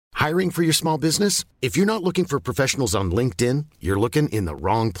Hiring for your small business? If you're not looking for professionals on LinkedIn, you're looking in the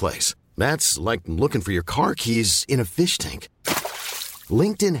wrong place. That's like looking for your car keys in a fish tank.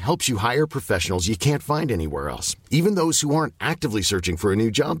 LinkedIn helps you hire professionals you can't find anywhere else, even those who aren't actively searching for a new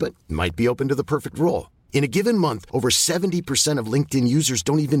job but might be open to the perfect role. In a given month, over 70% of LinkedIn users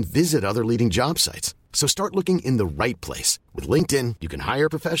don't even visit other leading job sites. So start looking in the right place. With LinkedIn, you can hire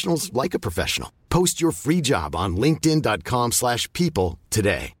professionals like a professional. Post your free job on linkedin.com/people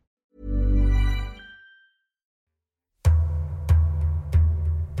today.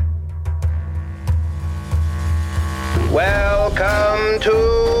 Welcome to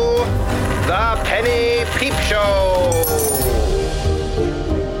the Penny Peep Show.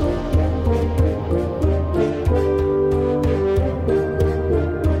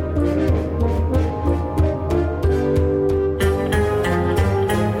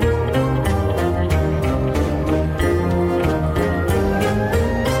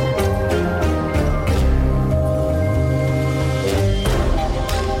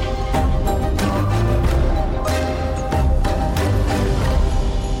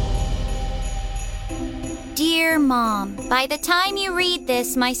 Dear Mom, by the time you read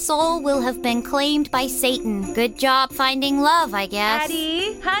this, my soul will have been claimed by Satan. Good job finding love, I guess.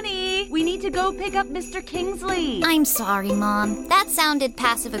 Daddy, honey, we need to go pick up Mr. Kingsley. I'm sorry, Mom. That sounded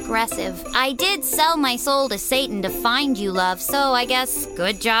passive-aggressive. I did sell my soul to Satan to find you, love, so I guess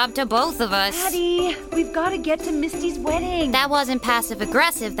good job to both of us. Daddy, we've got to get to Misty's wedding. That wasn't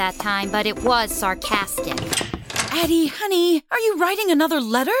passive-aggressive that time, but it was sarcastic. Addie, honey, are you writing another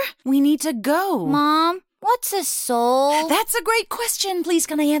letter? We need to go. Mom? What's a soul? That's a great question. Please,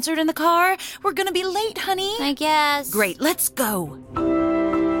 can I answer it in the car? We're gonna be late, honey. I guess. Great, let's go.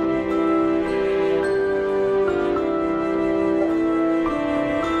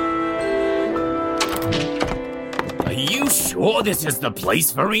 Are you sure this is the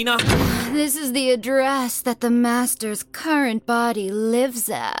place, Verena? This is the address that the Master's current body lives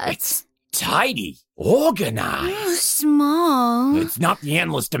at. It's tidy, organized. Oh, small. It's not the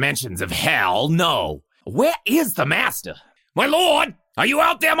endless dimensions of hell, no. Where is the Master? My lord! Are you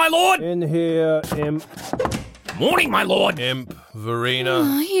out there, my lord? In here, Imp. Morning, my lord. Imp, Verena.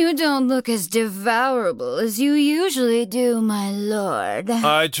 Oh, you don't look as devourable as you usually do, my lord.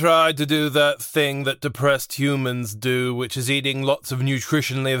 I tried to do that thing that depressed humans do, which is eating lots of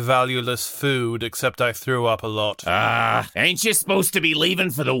nutritionally valueless food, except I threw up a lot. Ain't you supposed to be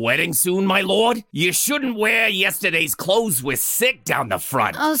leaving for the wedding soon, my lord? You shouldn't wear yesterday's clothes with sick down the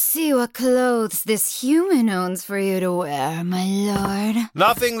front. I'll see what clothes this human owns for you to wear, my lord.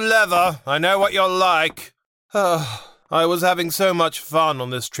 Nothing leather. I know what you're like. I was having so much fun on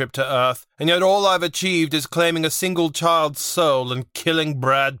this trip to Earth, and yet all I've achieved is claiming a single child's soul and killing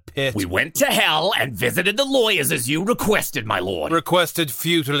Brad Pitt. We went to hell and visited the lawyers as you requested, my lord. Requested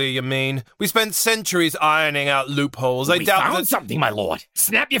futilely, you mean? We spent centuries ironing out loopholes. We found something, my lord.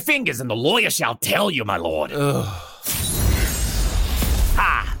 Snap your fingers and the lawyer shall tell you, my lord.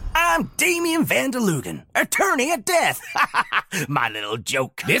 Hi, I'm Damien Van der Lugen, attorney at death. My little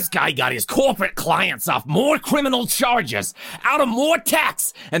joke. This guy got his corporate clients off more criminal charges, out of more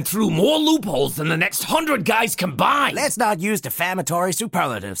tax, and through more loopholes than the next 100 guys combined. Let's not use defamatory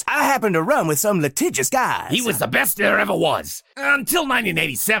superlatives. I happen to run with some litigious guys. He was the best there ever was. Until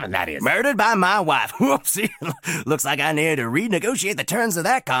 1987, that is. Murdered by my wife. Whoopsie. Looks like I need to renegotiate the terms of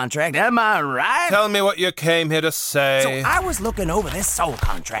that contract. Am I right? Tell me what you came here to say. So I was looking over this soul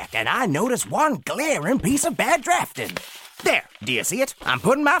contract, and I noticed one glaring piece of bad drafting. There, do you see it? I'm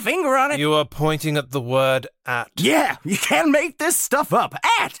putting my finger on it. You are pointing at the word at. Yeah, you can't make this stuff up.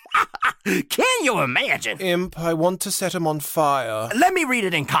 At. Can you imagine? Imp, I want to set him on fire. Let me read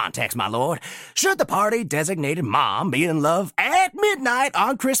it in context, my lord. Should the party designated mom be in love at midnight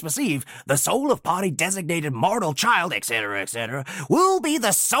on Christmas Eve, the soul of party designated mortal child, etc., will be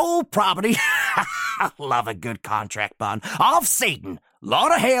the sole property, love a good contract bond, of Satan,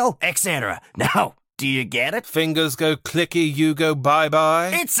 Lord of Hell, etc. Now, do you get it? Fingers go clicky, you go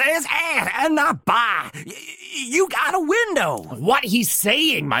bye-bye. It says at and not by. You got a window. What he's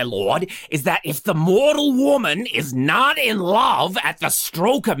saying, my lord, is that if the mortal woman is not in love at the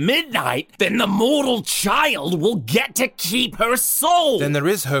stroke of midnight, then the mortal child will get to keep her soul. Then there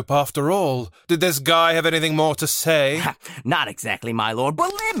is hope after all. Did this guy have anything more to say? Not exactly, my lord,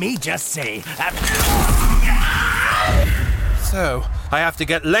 but let me just say... So, I have to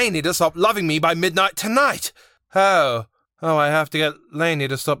get Lainey to stop loving me by midnight tonight. Oh, I have to get Lainey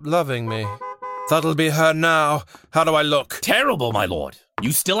to stop loving me. That'll be her now. How do I look? Terrible, my lord.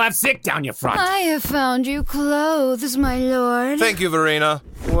 You still have sick down your front. I have found you clothes, my lord. Thank you, Verena.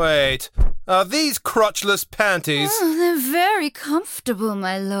 Wait. Are these crotchless panties? Oh, they're very comfortable,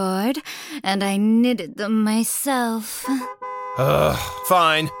 my lord. And I knitted them myself.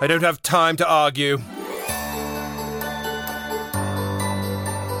 Fine. I don't have time to argue.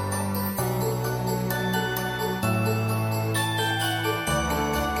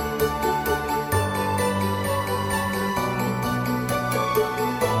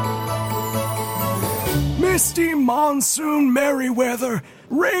 Misty monsoon Merryweather,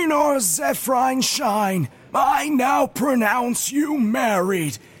 rain or zephyr shine, I now pronounce you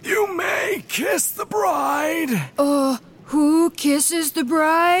married. You may kiss the bride. Who kisses the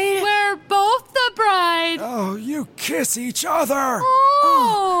bride? We're both the bride. Oh, you kiss each other.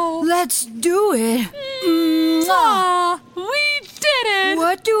 Oh. Let's do it. Aw, we did it.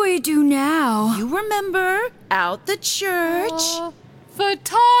 What do we do now? You remember, out the church.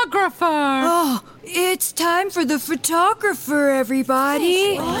 Photographer. Oh, it's time for the photographer,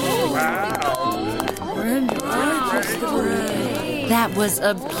 everybody. That was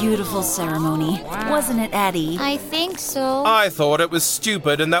a beautiful ceremony, wasn't it, Addie? I think so. I thought it was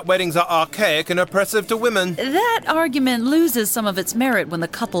stupid and that weddings are archaic and oppressive to women. That argument loses some of its merit when the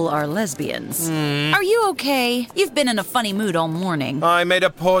couple are lesbians. Are you okay? You've been in a funny mood all morning. I made a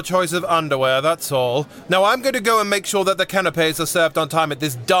poor choice of underwear, that's all. Now I'm going to go and make sure that the canapes are served on time at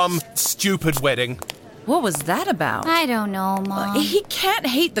this dumb, stupid wedding. What was that about? I don't know, Mom. He can't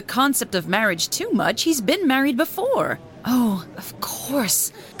hate the concept of marriage too much. He's been married before. Oh, of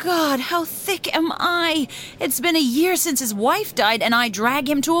course. God, how thick am I? It's been a year since his wife died, and I drag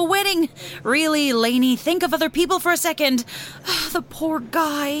him to a wedding. Really, Lainey, think of other people for a second. The poor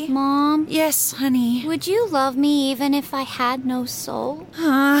guy. Mom? Yes, honey. Would you love me even if I had no soul?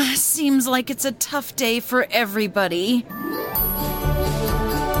 Seems like it's a tough day for everybody.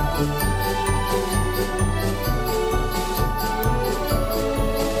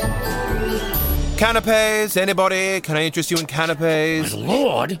 Canapes, anybody? Can I interest you in canapes? My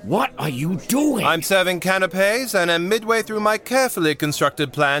lord, what are you doing? I'm serving canapes and am midway through my carefully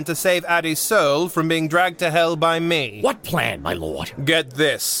constructed plan to save Addie's soul from being dragged to hell by me. What plan, my lord? Get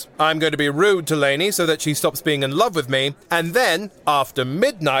this. I'm going to be rude to Lainey so that she stops being in love with me, and then, after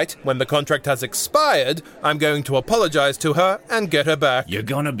midnight, when the contract has expired, I'm going to apologize to her and get her back. You're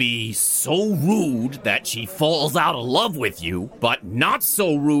gonna be so rude that she falls out of love with you, but not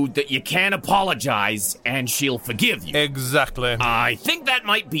so rude that you can't apologize and she'll forgive you. Exactly. I think that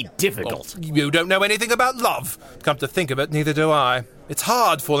might be difficult. You don't know anything about love. Come to think of it, neither do I. It's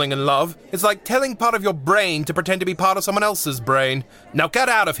hard falling in love. It's like telling part of your brain to pretend to be part of someone else's brain. Now get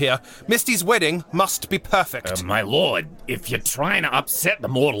out of here. Misty's wedding must be perfect. My lord, if you're trying to upset the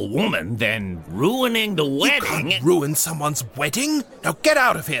mortal woman, then ruining the wedding... You can't ruin someone's wedding. Now get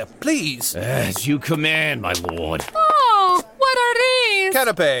out of here, please. As you command, my lord. Oh, what are these?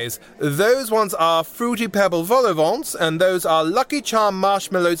 Canapes. Those ones are Fruity Pebble vol au vents, and those are Lucky Charm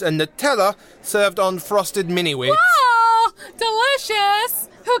marshmallows and Nutella served on frosted mini wheats. Oh, delicious.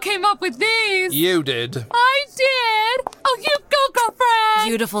 Who came up with these? You did. I did. Oh, you go, girlfriend.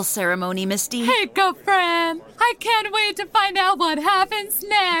 Beautiful ceremony, Misty. Hey, girlfriend. I can't wait to find out what happens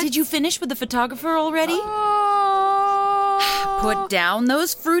next. Did you finish with the photographer already? Oh. Put down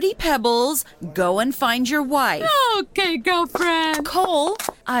those fruity pebbles. Go and find your wife. Okay, girlfriend. Cole,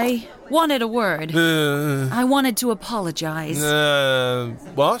 I wanted a word. I wanted to apologize.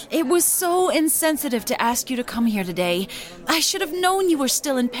 What? It was so insensitive to ask you to come here today. I should have known you were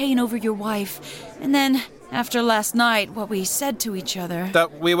still in pain over your wife. And then, after last night, what we said to each other...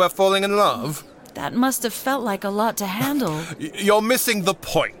 That we were falling in love? That must have felt like a lot to handle. You're missing the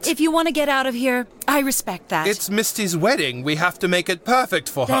point. If you want to get out of here, I respect that. It's Misty's wedding. We have to make it perfect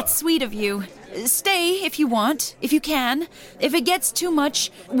for her. That's sweet of you. Stay if you want, if you can. If it gets too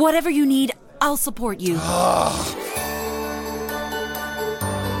much, whatever you need, I'll support you.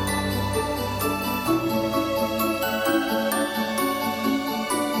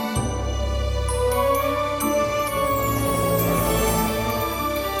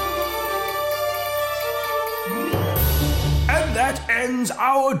 That ends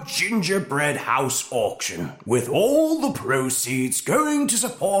our gingerbread house auction, with all the proceeds going to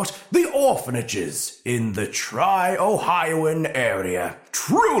support the orphanages in the Tri-Ohioan area.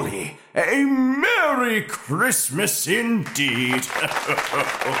 Truly A Merry Christmas indeed.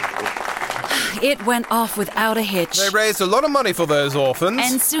 It went off without a hitch. They raised a lot of money for those orphans.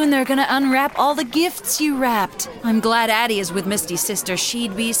 And soon they're gonna unwrap all the gifts you wrapped. I'm glad Addie is with Misty's sister.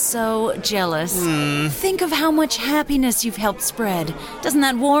 She'd be so jealous. Think of how much happiness you've helped spread. Doesn't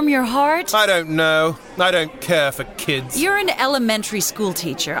that warm your heart? I don't know. I don't care for kids. You're an elementary school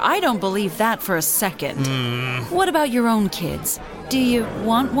teacher. I don't believe that for a second. What about your own kids? Do you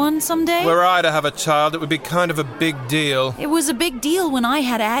want one someday? Were I to have a child, it would be kind of a big deal. It was a big deal when I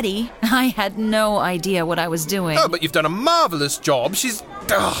had Addie. I had no idea what I was doing. Oh, but you've done a marvelous job. She's...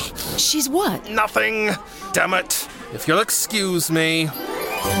 Ugh, She's what? nothing. Damn it. If you'll excuse me.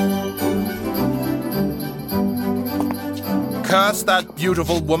 Curse that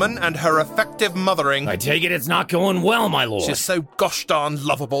beautiful woman and her effective mothering. I take it it's not going well, my lord. She's so gosh darn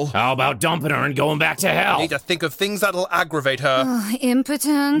lovable. How about dumping her and going back to hell? I need to think of things that'll aggravate her.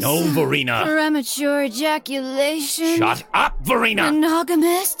 Impotence. No, Verena. Premature ejaculation. Shut up, Verena.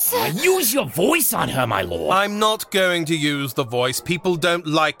 Monogamists. Use your voice on her, my lord. I'm not going to use the voice. People don't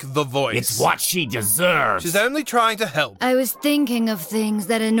like the voice. It's what she deserves. She's only trying to help. I was thinking of things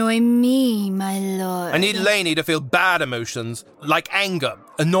that annoy me, my lord. I need Lainey to feel bad emotions, like anger,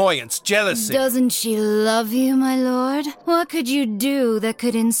 annoyance, jealousy. Doesn't she love you, my lord? What could you do that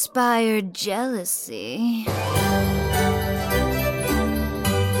could inspire jealousy?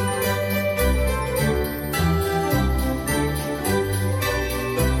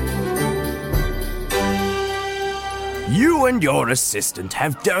 You and your assistant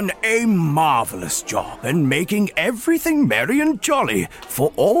have done a marvelous job in making everything merry and jolly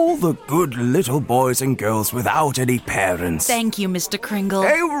for all the good little boys and girls without any parents. Thank you, Mr. Kringle.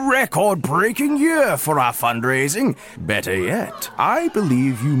 A record-breaking year for our fundraising. Better yet, I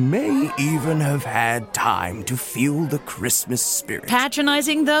believe you may even have had time to feel the Christmas spirit.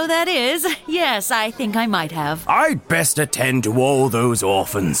 Patronizing though that is, yes, I think I might have. I'd best attend to all those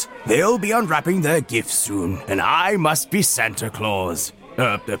orphans. They'll be unwrapping their gifts soon, and I must be Santa Claus.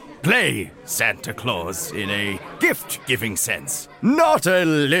 Play Santa Claus in a gift-giving sense. Not a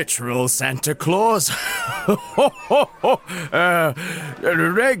literal Santa Claus.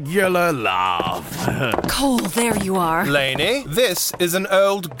 Regular love. Cole, there you are. Lainey, this is an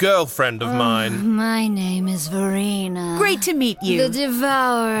old girlfriend of mine. My name is Verena. Great to meet you. The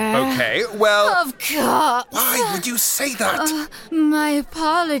Devourer. Okay, well... Of course. Why would you say that? My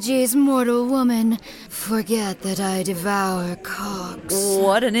apologies, mortal woman. Forget that I devour cocks.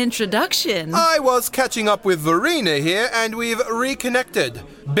 What an introduction. I was catching up with Verena here, and we've reconnected.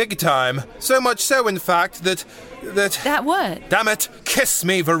 Big time. So much so, in fact, that... That what? Damn it! Kiss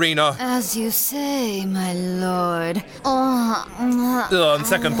me, Verena! As you say, my lord. On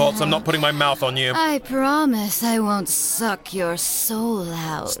second thoughts, I'm not putting my mouth on you. I promise I won't suck your soul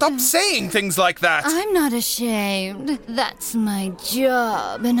out. Stop saying things like that! I'm not ashamed. That's my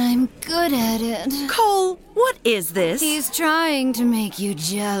job, and I'm good at it. Cole, what is this? He's trying to make you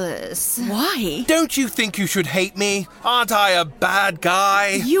jealous. Why? Don't you think you should hate me? Aren't I a bad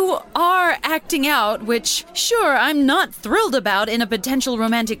guy? You are acting out, which, sure, I'm not thrilled about in a potential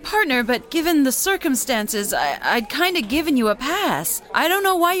romantic partner, but given the circumstances, I'd kind of given you a pass. I don't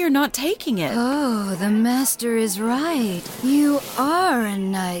know why you're not taking it. Oh, the master is right. You are a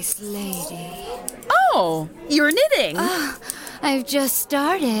nice lady. Oh, you're knitting. I've just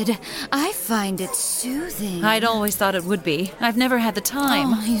started. I find it soothing. I'd always thought it would be. I've never had the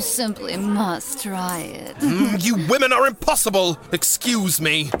time. Oh, you simply must try it. You women are impossible! Excuse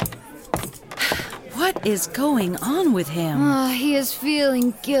me. What is going on with him? He is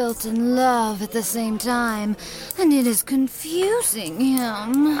feeling guilt and love at the same time, and it is confusing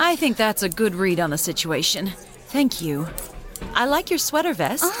him. I think that's a good read on the situation. Thank you. I like your sweater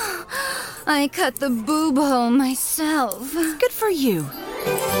vest. I cut the boob hole myself. Good for you.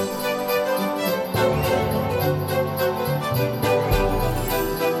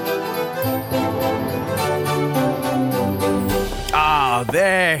 Ah,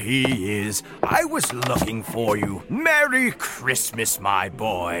 there he is. I was looking for you. Merry Christmas, my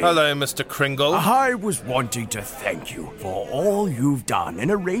boy. Hello, Mr. Kringle. I was wanting to thank you for all you've done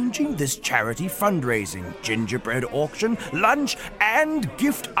in arranging this charity fundraising, gingerbread auction, lunch, and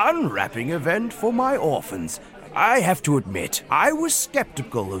gift unwrapping event for my orphans. I have to admit, I was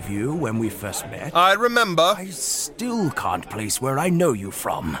skeptical of you when we first met. I remember. I still can't place where I know you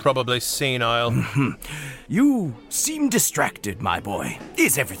from. Probably senile. You seem distracted, my boy.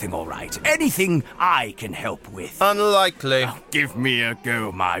 Is everything all right? Anything I can help with? Unlikely. Give me a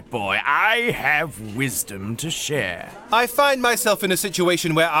go, my boy. I have wisdom to share. I find myself in a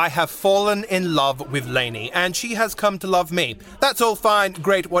situation where I have fallen in love with Lainey, and she has come to love me. That's all fine,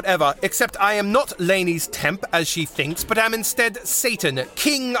 great, whatever, except I am not Lainey's temp, as she thinks, but am instead Satan,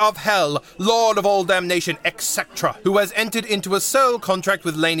 king of hell, lord of all damnation, etc., who has entered into a soul contract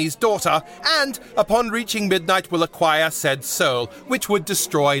with Lainey's daughter, and, upon reaching midnight, will acquire said soul, which would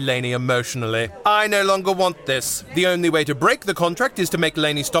destroy Lainey emotionally. I no longer want this. The only way to break the contract is to make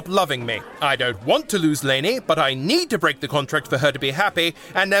Lainey stop loving me. I don't want to lose Lainey, but I need to break the contract for her to be happy,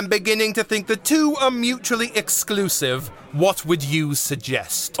 and am beginning to think the two are mutually exclusive. What would you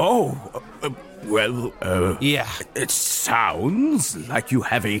suggest? Yeah. It sounds like you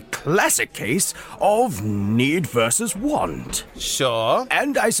have a classic case of need versus want. Sure.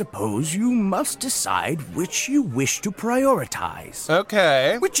 And I suppose you must decide which you wish to prioritize.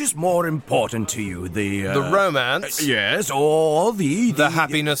 Okay. Which is more important to you, the romance? Yes, or the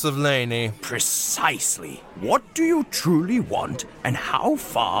happiness of Lainey. Precisely. What do you truly want, and how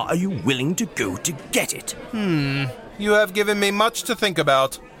far are you willing to go to get it? You have given me much to think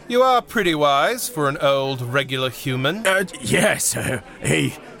about. You are pretty wise for an old, regular human. Yes, a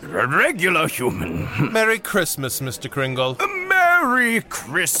regular human. Merry Christmas, Mr. Kringle. Merry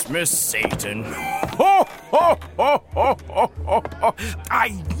Christmas, Satan. Ho, ho, ho, ho, ho, ho, ho.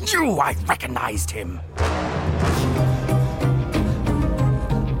 I knew I recognized him.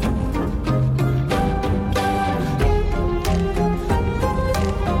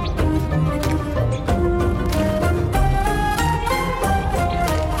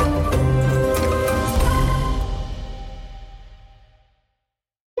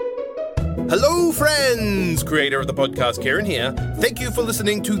 Hello, friends! Creator of the podcast, Kieran here. Thank you for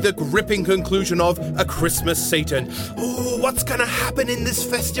listening to the gripping conclusion of A Christmas Satan. Oh, what's gonna happen in this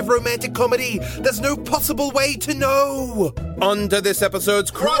festive romantic comedy? There's no possible way to know! On to this episode's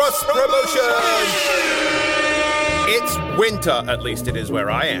cross-promotion! It's winter, at least it is where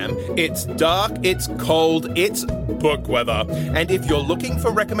I am. It's dark, it's cold, it's book weather. And if you're looking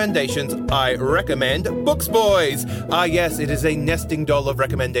for recommendations, I recommend Books Boys. Ah yes, it is a nesting doll of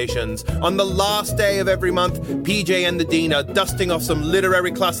recommendations. On the last day of every month, PJ and the Dean are dusting off some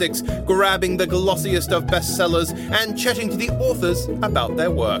literary classics, grabbing the glossiest of bestsellers, and chatting to the authors about their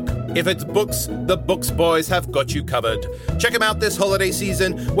work. If it's books, the Books Boys have got you covered. Check them out this holiday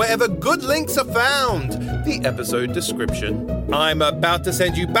season, wherever good links are found. The episode description. I'm about to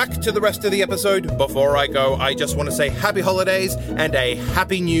send you back to the rest of the episode. Before I go, I just want to say happy holidays and a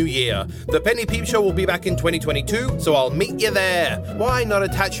happy new year. The Penny Peep Show will be back in 2022, so I'll meet you there. Why not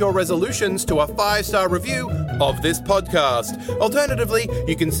attach your resolutions to a 5-star review of this podcast? Alternatively,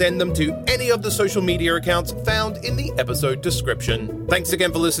 you can send them to any of the social media accounts found in the episode description. Thanks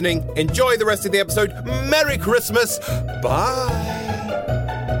again for listening. Enjoy the rest of the episode. Merry Christmas. Bye.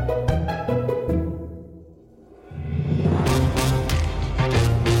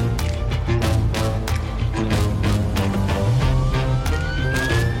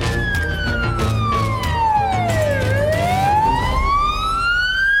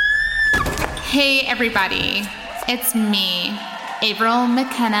 Hey everybody, it's me, April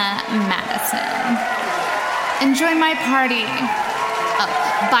McKenna Madison. Enjoy my party.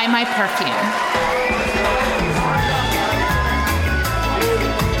 Buy my perfume.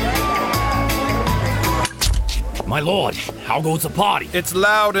 My lord, how goes the party? It's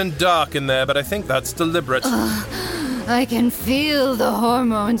loud and dark in there, but I think that's deliberate. I can feel the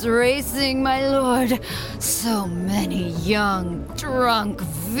hormones racing, my lord. So many young, drunk,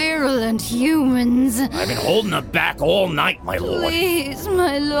 virulent humans. I've been holding it back all night, my lord. Please,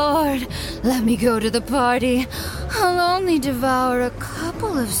 my lord, let me go to the party. I'll only devour a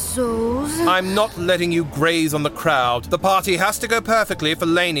couple of souls. I'm not letting you graze on the crowd. The party has to go perfectly for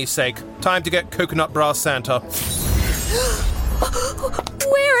Lainey's sake. Time to get Coconut Bra Santa.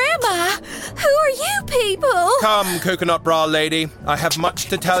 Where am I? Who are you people? Come, Coconut Bra Lady. I have much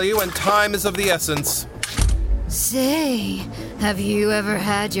to tell you, and time is of the essence. Say, have you ever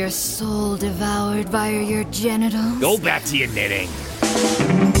had your soul devoured by your genitals? Go back to your knitting.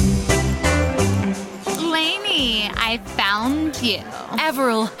 Lainey, I found you.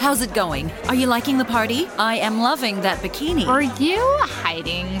 Avril, how's it going? Are you liking the party? I am loving that bikini. Were you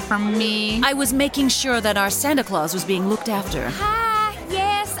hiding from me? I was making sure that our Santa Claus was being looked after. Hi,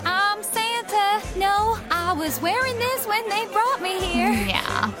 yes, I'm Santa. No, I was wearing this when they brought me here.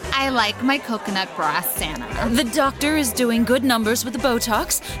 Yeah, I like my coconut bra Santa. The doctor is doing good numbers with the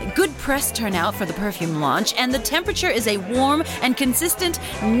Botox, good press turnout for the perfume launch, and the temperature is a warm and consistent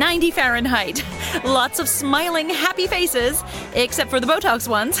 90 Fahrenheit. Lots of smiling, happy faces, except for the Botox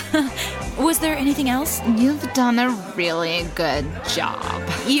ones. Was there anything else? You've done a really good job.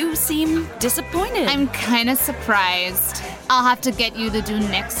 You seem disappointed. I'm kind of surprised. I'll have to get you to do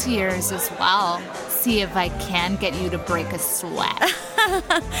next year's as well. See if I can get you to break a sweat.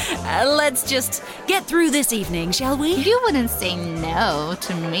 Let's just get through this evening, shall we? You wouldn't say no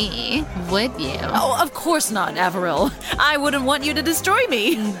to me, would you? Oh, of course not, Averil. I wouldn't want you to destroy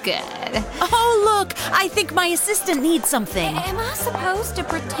me. Good. Oh, look, I think my assistant needs something. Am I supposed to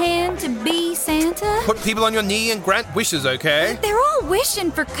pretend to be Santa? Put people on your knee and grant wishes, okay? They're all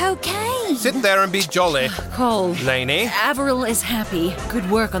wishing for cocaine. Sit there and be jolly. Cole. Lainey. Averil is happy. Good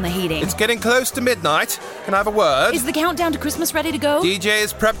work on the heating. It's getting close to midnight. Can I have a word? Is the countdown to Christmas ready to go? DJ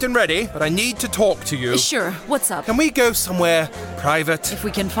is prepped and ready, but I need to talk to you. Sure. What's up? Can we go somewhere private? If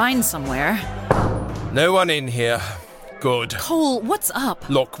we can find somewhere. No one in here. Good. Cole, what's up?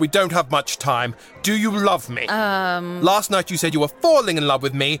 Look, we don't have much time. Do you love me? Last night you said you were falling in love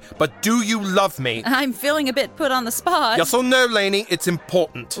with me, but do you love me? I'm feeling a bit put on the spot. Yes or no, Lainey? It's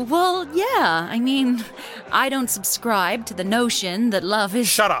important. Well, yeah. I mean, I don't subscribe to the notion that love is...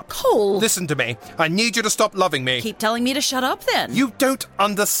 Shut up. Cole. Listen to me. I need you to stop loving me. Keep telling me to shut up, then. You don't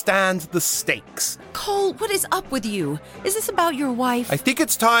understand the stakes. Cole, what is up with you? Is this about your wife? I think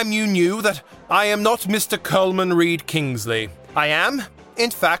it's time you knew that I am not Mr. Coleman Reed Kingsley. I am,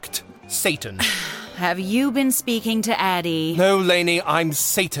 in fact, Satan. Have you been speaking to Addie? No, Lainey, I'm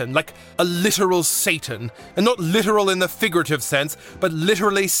Satan, like a literal Satan. And not literal in the figurative sense, but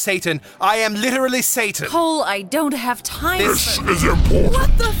literally Satan. I am literally Satan. Cole, I don't have time This for... is important.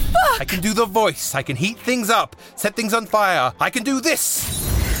 What the fuck? I can do the voice. I can heat things up, set things on fire. I can do this.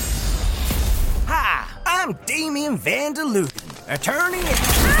 Hi, I'm Damien Van der Luden, attorney.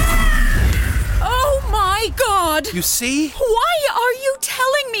 Oh my God! You see? Why are you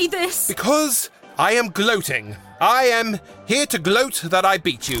telling me this? Because I am gloating. I am here to gloat that I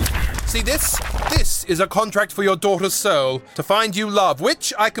beat you. See this? This is a contract for your daughter's soul, to find you love,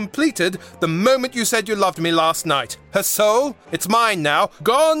 which I completed the moment you said you loved me last night. Her soul, it's mine now,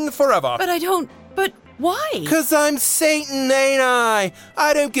 gone forever. But I don't... But why? 'Cause I'm Satan, ain't I?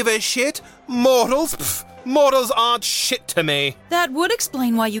 I don't give a shit. Mortals, pff, mortals aren't shit to me. That would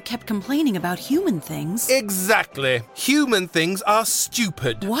explain why you kept complaining about human things. Exactly. Human things are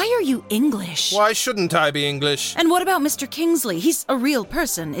stupid. Why are you English? Why shouldn't I be English? And what about Mr. Kingsley? He's a real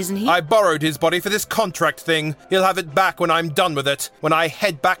person, isn't he? I borrowed his body for this contract thing. He'll have it back when I'm done with it, when I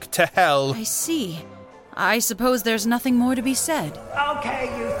head back to hell. I see. I suppose there's nothing more to be said. Okay,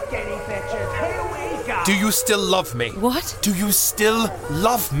 you skinny bitches, here we go. Do you still love me? What? Do you still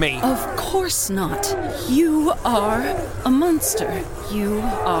love me? Of course not. You are a monster. You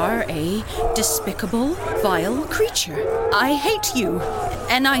are a despicable, vile creature. I hate you,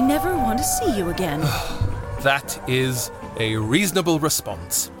 and I never want to see you again. That is a reasonable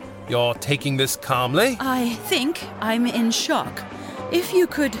response. You're taking this calmly? I think I'm in shock. If you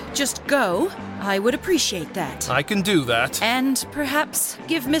could just go, I would appreciate that. I can do that. And perhaps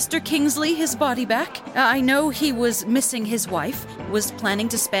give Mr. Kingsley his body back. I know he was missing his wife, was planning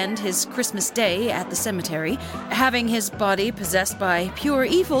to spend his Christmas day at the cemetery. Having his body possessed by pure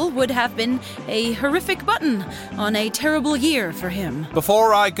evil would have been a horrific button on a terrible year for him.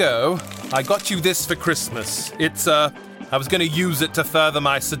 Before I go, I got you this for Christmas. It's, I was going to use it to further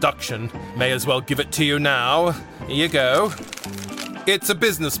my seduction. May as well give it to you now. Here you go. It's a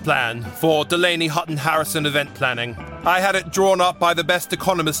business plan for Delaney Hutton Harrison event planning. I had it drawn up by the best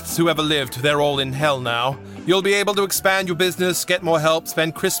economists who ever lived. They're all in hell now. You'll be able to expand your business, get more help,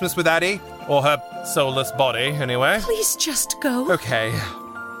 spend Christmas with Addie. Or her soulless body, anyway. Please just go. Okay.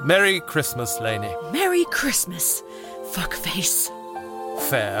 Merry Christmas, Lainey. Merry Christmas, fuckface.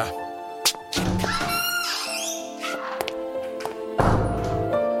 Fair.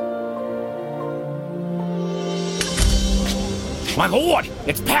 My lord,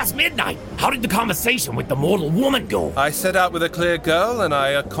 it's past midnight. How did the conversation with the mortal woman go? I set out with a clear goal, and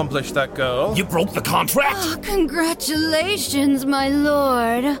I accomplished that goal. You broke the contract? Oh, congratulations, my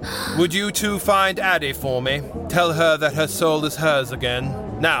lord. Would you two find Addie for me? Tell her that her soul is hers again.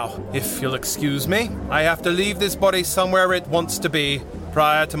 Now, if you'll excuse me, I have to leave this body somewhere it wants to be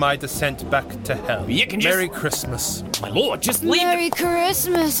prior to my descent back to hell. You can just... Merry Christmas. My lord, just leave Merry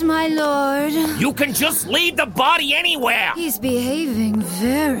Christmas, my lord. You can just leave the body anywhere. He's behaving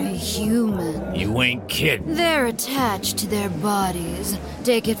very human. You ain't kidding. They're attached to their bodies.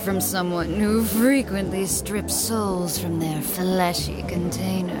 Take it from someone who frequently strips souls from their fleshy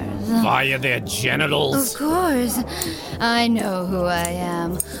containers. Via their genitals. Of course. I know who I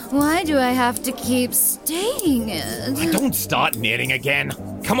am. Why do I have to keep stating it? Don't start knitting again.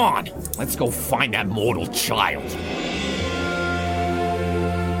 Come on, let's go find that mortal child.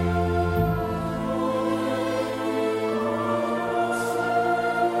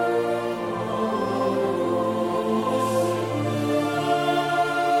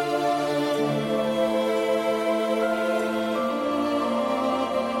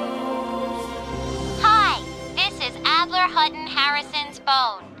 Hutton Harrison's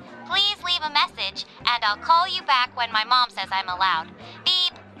phone. Please leave a message, and I'll call you back when my mom says I'm allowed.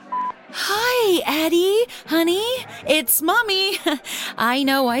 Beep. Hi, Addie, honey. It's Mommy. I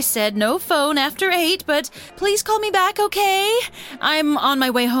know I said no phone after 8, but please call me back, okay? I'm on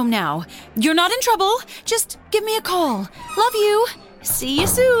my way home now. You're not in trouble. Just give me a call. Love you. See you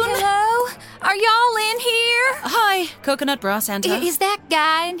soon. Hello? Are y'all in here? Hi, Coconut Bra Santa. Is that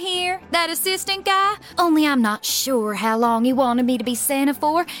guy in here? That assistant guy? Only I'm not sure how long he wanted me to be Santa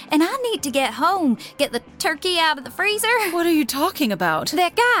for, and I need to get home, get the turkey out of the freezer. What are you talking about?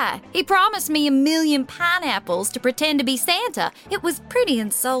 That guy. He promised me 1,000,000 pineapples to pretend to be Santa. It was pretty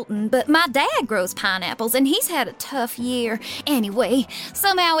insulting, but my dad grows pineapples, and he's had a tough year. Anyway,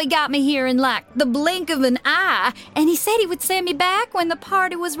 somehow he got me here in like the blink of an eye, and he said he would send me back when the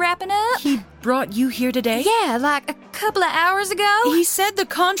party was wrapping up. He brought you here today? Yeah, like a couple of hours ago. He said the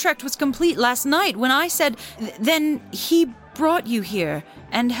contract was complete last night when I said... Then he brought you here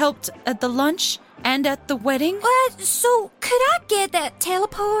and helped at the lunch and at the wedding? What? So could I get that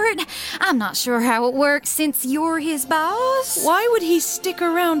teleport? I'm not sure how it works since you're his boss. Why would he stick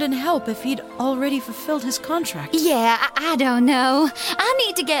around and help if he'd already fulfilled his contract? Yeah, I don't know. I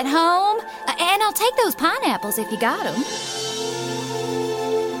need to get home, and I'll take those pineapples if you got them.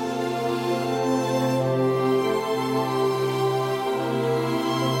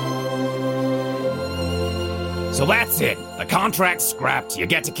 So that's it. The contract's scrapped. You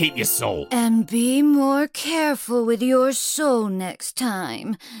get to keep your soul. And be more careful with your soul next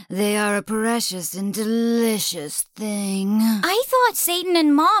time. They are a precious and delicious thing. I thought Satan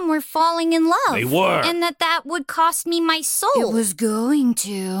and Mom were falling in love. They were. And that would cost me my soul. It was going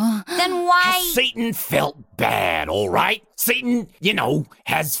to. Then why... Satan felt bad, all right? Satan,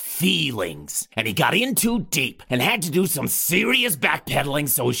 has feelings. And he got in too deep and had to do some serious backpedaling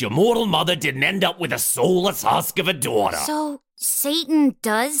so your mortal mother didn't end up with a soulless husk of a daughter. So, Satan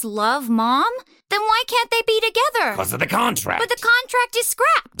does love Mom? Then why can't they be together? Because of the contract. But the contract is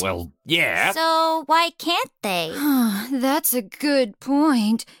scrapped. Well, yeah. So, why can't they? That's a good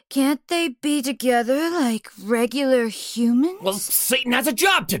point. Can't they be together like regular humans? Well, Satan has a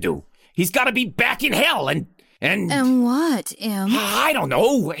job to do. He's got to be back in hell and what, Im? I don't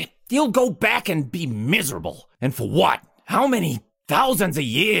know. He'll go back and be miserable. And for what? How many thousands of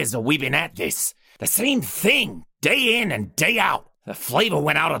years have we been at this? The same thing, day in and day out. The flavor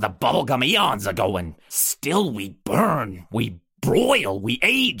went out of the bubblegum eons ago, and still we burn, we broil, we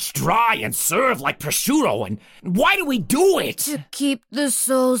age dry and serve like prosciutto. And why do we do it? To keep the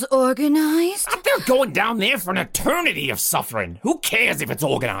souls organized? They're going down there for an eternity of suffering. Who cares if it's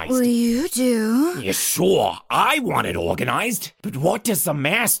organized? Well, you do. Yeah, sure, I want it organized. But what does the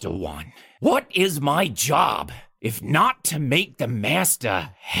master want? What is my job? If not to make the master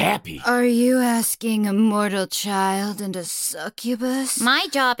happy. Are you asking a mortal child and a succubus? My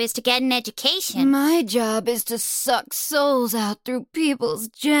job is to get an education. My job is to suck souls out through people's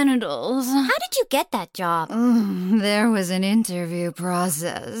genitals. How did you get that job? There was an interview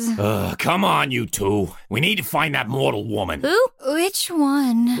process. Come on, you two. We need to find that mortal woman. Who? Which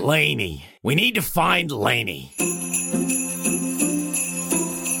one? Lainey. We need to find Lainey.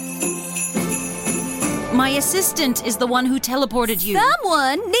 My assistant is the one who teleported you.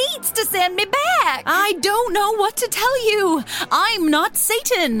 Someone needs to send me back. I don't know what to tell you. I'm not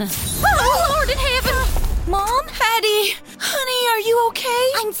Satan. Oh, Lord in heaven! Mom? Addie, honey, are you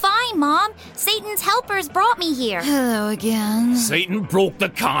okay? I'm fine, Mom. Satan's helpers brought me here. Hello again. Satan broke the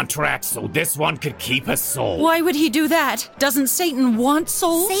contract so this one could keep a soul. Why would he do that? Doesn't Satan want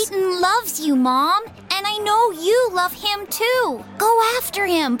souls? Satan loves you, Mom. And I know you love him too. Go after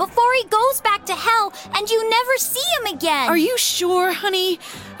him before he goes back to hell and you never see him again. Are you sure, honey?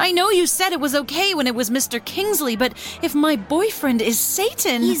 I know you said it was okay when it was Mr. Kingsley, but if my boyfriend is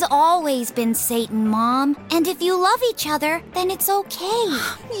Satan... He's always been Satan, Mom. And if you love each other, then it's okay.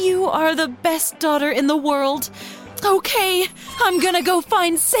 You are the best daughter in the world. Okay, I'm gonna go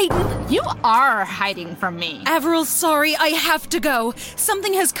find Satan. You are hiding from me. Averil, sorry, I have to go.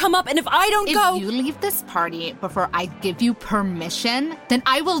 Something has come up, and if I don't go... If you leave this party before I give you permission, then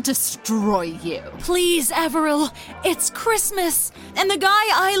I will destroy you. Please, Averil, it's Christmas, and the guy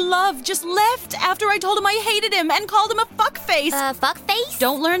I love just left after I told him I hated him and called him a fuckface. Fuckface?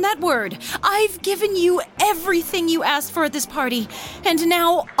 Don't learn that word. I've given you everything you asked for at this party, and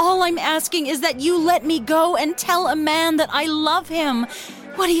now all I'm asking is that you let me go and tell a man that I love him.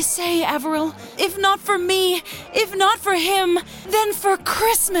 What do you say, Averil? If not for me, if not for him, then for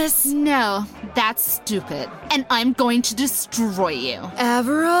Christmas. No, that's stupid. And I'm going to destroy you.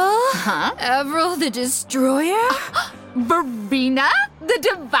 Averil? Huh? Averil the Destroyer? Verena? The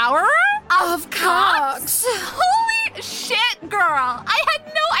Devourer? Of cocks. Holy shit, girl! I had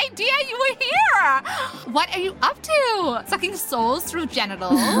no idea you were here! What are you up to? Sucking souls through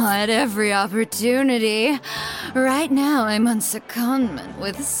genitals? At every opportunity. Right now, I'm on secondment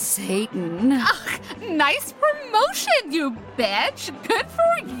with Satan. Ugh, nice promotion, you bitch! Good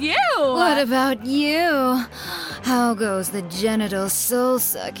for you! What about you? How goes the genital soul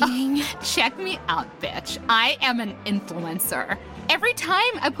sucking? Check me out, bitch. I am an influencer. Every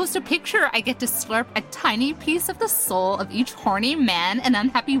time I post a picture, I get to slurp a tiny piece of the soul of each horny man and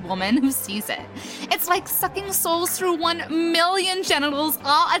unhappy woman who sees it. It's like sucking souls through 1 million genitals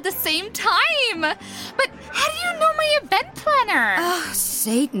all at the same time. But how do you know my event planner? Oh,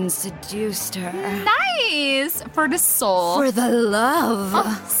 Satan seduced her. Nice! For the soul. For the love.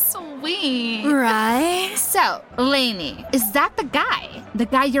 Oh, sweet. Right? So, Lainey, is that the guy? The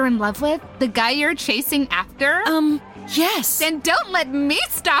guy you're in love with? The guy you're chasing after? Yes. Then don't let me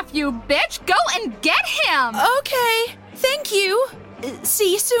stop you, bitch! Go and get him! Okay, thank you.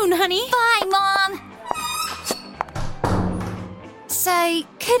 See you soon, honey. Bye, Mom. Say,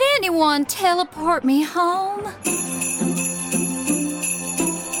 could anyone teleport me home?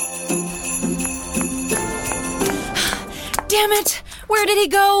 Damn it! Where did he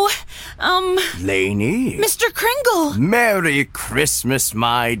go? Lainey? Mr. Kringle! Merry Christmas,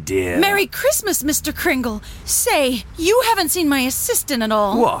 my dear. Merry Christmas, Mr. Kringle. Say, you haven't seen my assistant at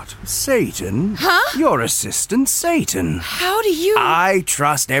all. What? Satan? Huh? Your assistant, Satan. How do you... I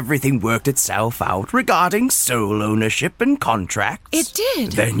trust everything worked itself out regarding soul ownership and contracts. It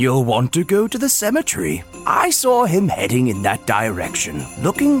did. Then you'll want to go to the cemetery. I saw him heading in that direction,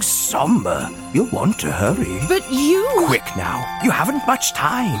 looking somber. You'll want to hurry. But you... Quick now. You haven't much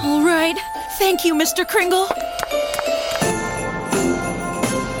time. All right. Thank you, Mr. Kringle.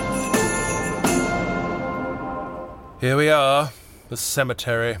 Here we are, the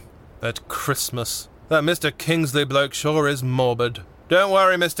cemetery, at Christmas. That Mr. Kingsley bloke sure is morbid. Don't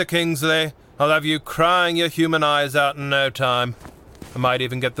worry, Mr. Kingsley. I'll have you crying your human eyes out in no time. I might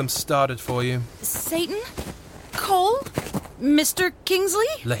even get them started for you. Satan? Cole? Mr. Kingsley?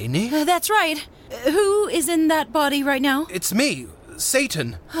 Lainey? That's right. Who is in that body right now? It's me,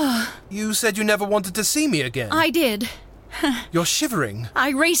 Satan. You said you never wanted to see me again. I did. You're shivering.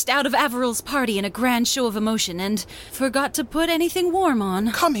 I raced out of Averil's party in a grand show of emotion and forgot to put anything warm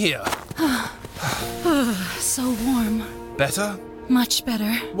on. Come here. So warm. Better? Much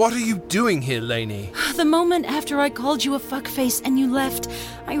better. What are you doing here, Lainey? The moment after I called you a fuckface and you left,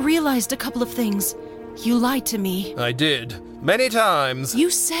 I realized a couple of things. You lied to me. I did. Many times.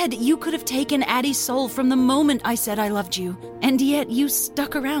 You said you could have taken Addie's soul from the moment I said I loved you. And yet you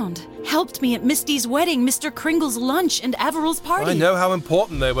stuck around. Helped me at Misty's wedding, Mr. Kringle's lunch, and Averil's party. I know how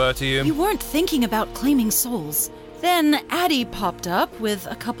important they were to you. You weren't thinking about claiming souls. Then Addie popped up with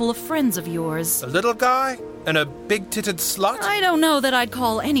a couple of friends of yours. A little guy? And a big-titted slut? I don't know that I'd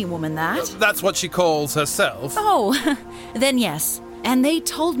call any woman that. That's what she calls herself. Oh, then yes. And they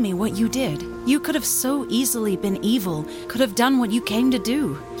told me what you did. You could have so easily been evil, could have done what you came to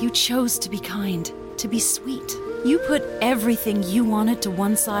do. You chose to be kind, to be sweet. You put everything you wanted to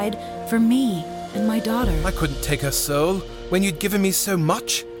one side for me and my daughter. I couldn't take her soul when you'd given me so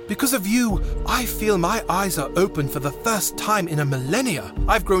much. Because of you, I feel my eyes are open for the first time in a millennia.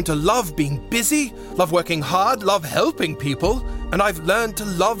 I've grown to love being busy, love working hard, love helping people, and I've learned to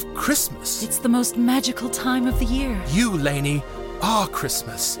love Christmas. It's the most magical time of the year. You, Lainey, are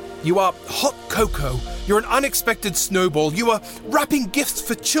Christmas. You are hot cocoa. You're an unexpected snowball. You are wrapping gifts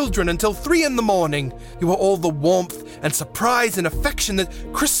for children until 3 a.m. You are all the warmth and surprise and affection that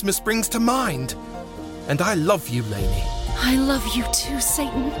Christmas brings to mind. And I love you, Lainey. I love you too,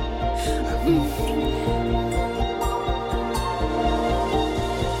 Satan.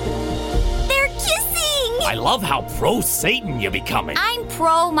 They're kissing! I love how pro-Satan you're becoming. I'm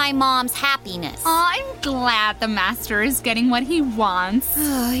pro my mom's happiness. I'm glad the master is getting what he wants.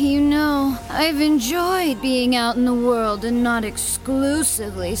 I've enjoyed being out in the world and not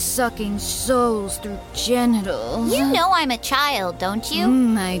exclusively sucking souls through genitals. You know I'm a child, don't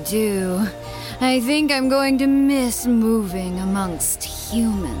you? I do. I think I'm going to miss moving amongst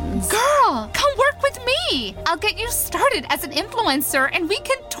humans. Girl, come work with me. I'll get you started as an influencer and we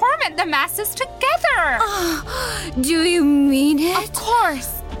can torment the masses together. Do you mean it? Of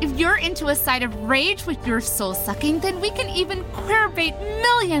course. If you're into a side of rage with your soul sucking, then we can even queerbait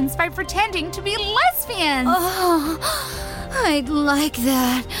millions by pretending to be lesbians. I'd like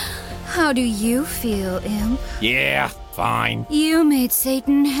that. How do you feel, Imp? Yeah, fine. You made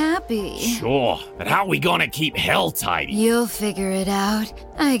Satan happy. Sure, but how are we gonna keep hell tidy? You'll figure it out.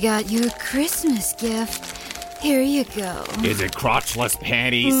 I got you a Christmas gift. Here you go. Is it crotchless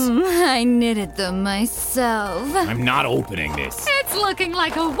panties? I knitted them myself. I'm not opening this. It's looking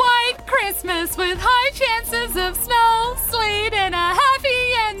like a white Christmas with high chances of snow, sleet, and a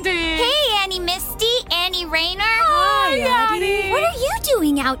happy ending. Hey, Annie Misty, Annie Rayner. Hi, Addie. What are you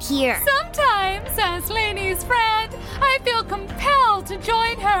doing out here? Sometimes, as Lainey's friend, I feel compelled to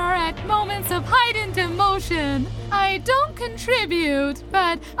join her at moments of heightened emotion. I don't contribute,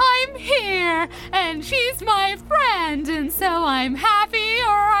 but I'm here, and she's my friend, and so I'm happy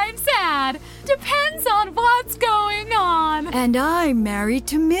or I'm sad. Depends on what's going on. And I'm married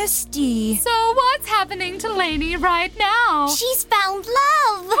to Misty. So what's happening to Lainey right now? She's found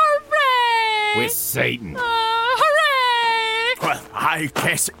love. Hooray! With Satan. Hooray! Well, I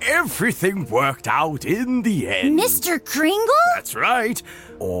guess everything worked out in the end. Mr. Kringle? That's right.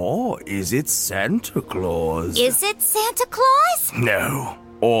 Or is it Santa Claus? Is it Santa Claus? No.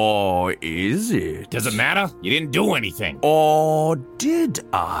 Or is it? Does it matter? You didn't do anything. Or did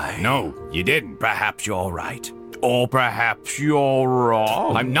I? No, you didn't. Perhaps you're right. Or perhaps you're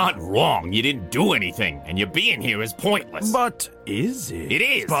wrong. I'm not wrong. You didn't do anything, and your being here is pointless. But is it? It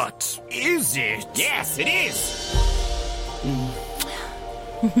is. But is it? Yes, it is.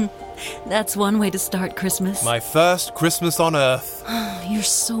 That's one way to start Christmas. My first Christmas on Earth. You're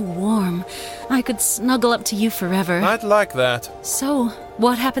so warm. I could snuggle up to you forever. I'd like that. So,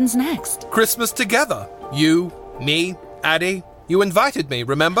 what happens next? Christmas together. You, me, Addie. You invited me,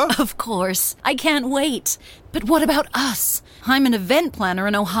 remember? Of course. I can't wait. But what about us? I'm an event planner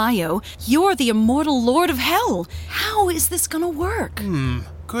in Ohio. You're the immortal Lord of Hell. How is this gonna work?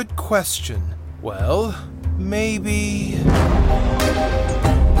 Good question. Well, maybe...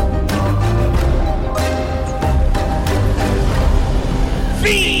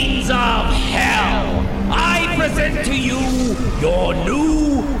 Fiends of Hell! I present to you your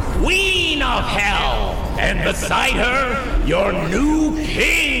new Queen of Hell! And beside her, your new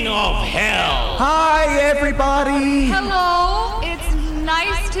King of Hell! Hi, everybody! Hello, it's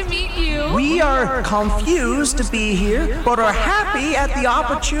nice to meet you. We are confused to be here, but are happy at the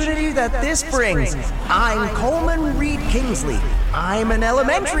opportunity that this brings. I'm Coleman Reed Kingsley. I'm an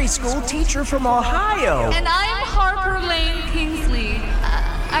elementary school teacher from Ohio. And I'm Harper Lane Kingsley.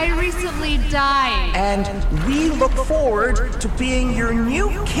 I recently died. And we look forward to being your new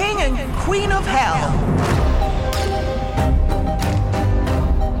King and Queen of Hell.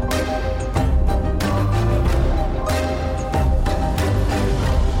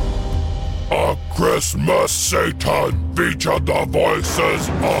 A Christmas Satan featured the voices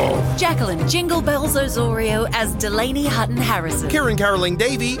of Jacqueline Jingle Bells Osorio as Delaney Hutton Harrison. Kieran Caroline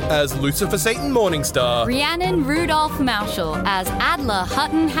Davey as Lucifer Satan Morningstar. Rhiannon Rudolph Marshall as Adler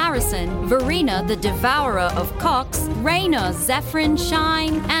Hutton Harrison, Verena the Devourer of Cocks, Raina Zephyrin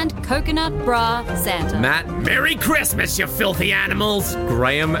Shine, and Coconut Bra Santa. Matt, Merry Christmas, you filthy animals!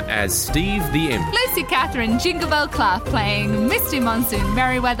 Graham as Steve the Imp. Lucy Catherine Jingle Bell Clough playing Misty Monsoon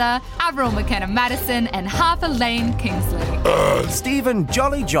Merriweather, Avril McKenna Madison, and Harper Lane Kingsley. Stephen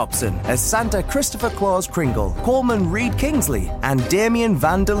Jolly Jobson as Santa Christopher Claus Kringle, Coleman Reed Kingsley, and Damien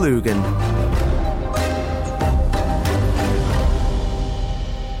Van der Lugen.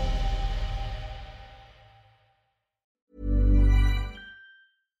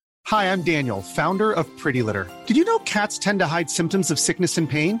 Hi, I'm Daniel, founder of Pretty Litter. Did you know cats tend to hide symptoms of sickness and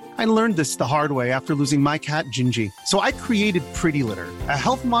pain? I learned this the hard way after losing my cat, Gingy. So I created Pretty Litter, a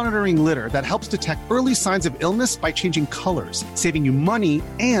health monitoring litter that helps detect early signs of illness by changing colors, saving you money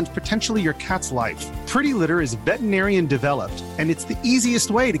and potentially your cat's life. Pretty Litter is veterinarian developed, and it's the easiest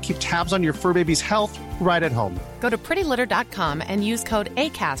way to keep tabs on your fur baby's health right at home. Go to prettylitter.com and use code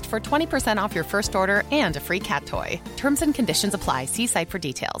ACAST for 20% off your first order and a free cat toy. Terms and conditions apply. See site for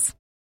details.